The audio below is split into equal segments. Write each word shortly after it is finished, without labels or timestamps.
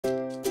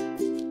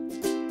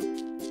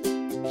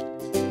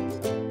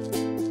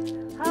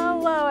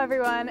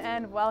everyone,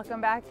 and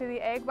welcome back to the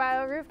Ag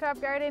Bio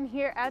Rooftop Garden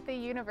here at the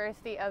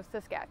University of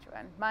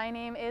Saskatchewan. My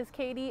name is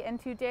Katie,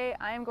 and today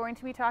I am going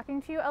to be talking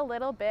to you a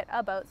little bit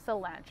about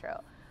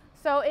cilantro.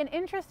 So an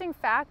interesting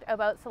fact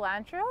about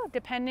cilantro,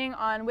 depending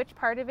on which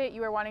part of it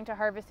you are wanting to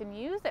harvest and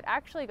use, it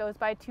actually goes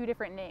by two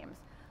different names.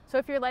 So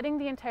if you're letting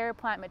the entire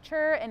plant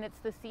mature and it's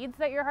the seeds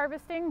that you're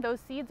harvesting, those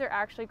seeds are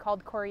actually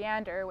called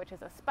coriander, which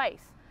is a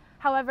spice.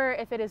 However,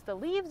 if it is the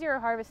leaves you're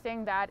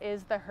harvesting, that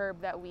is the herb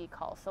that we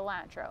call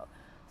cilantro.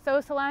 So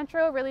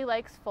cilantro really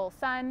likes full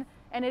sun,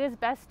 and it is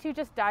best to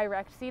just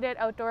direct seed it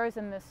outdoors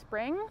in the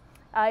spring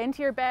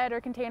into your bed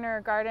or container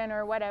or garden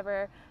or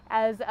whatever,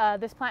 as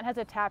this plant has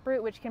a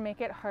taproot which can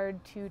make it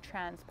hard to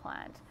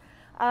transplant.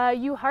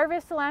 You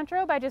harvest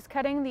cilantro by just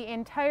cutting the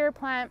entire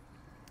plant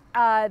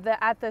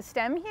at the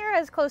stem here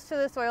as close to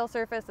the soil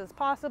surface as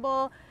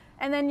possible,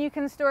 and then you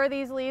can store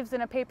these leaves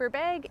in a paper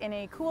bag in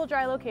a cool,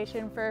 dry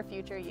location for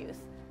future use.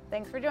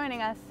 Thanks for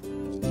joining us.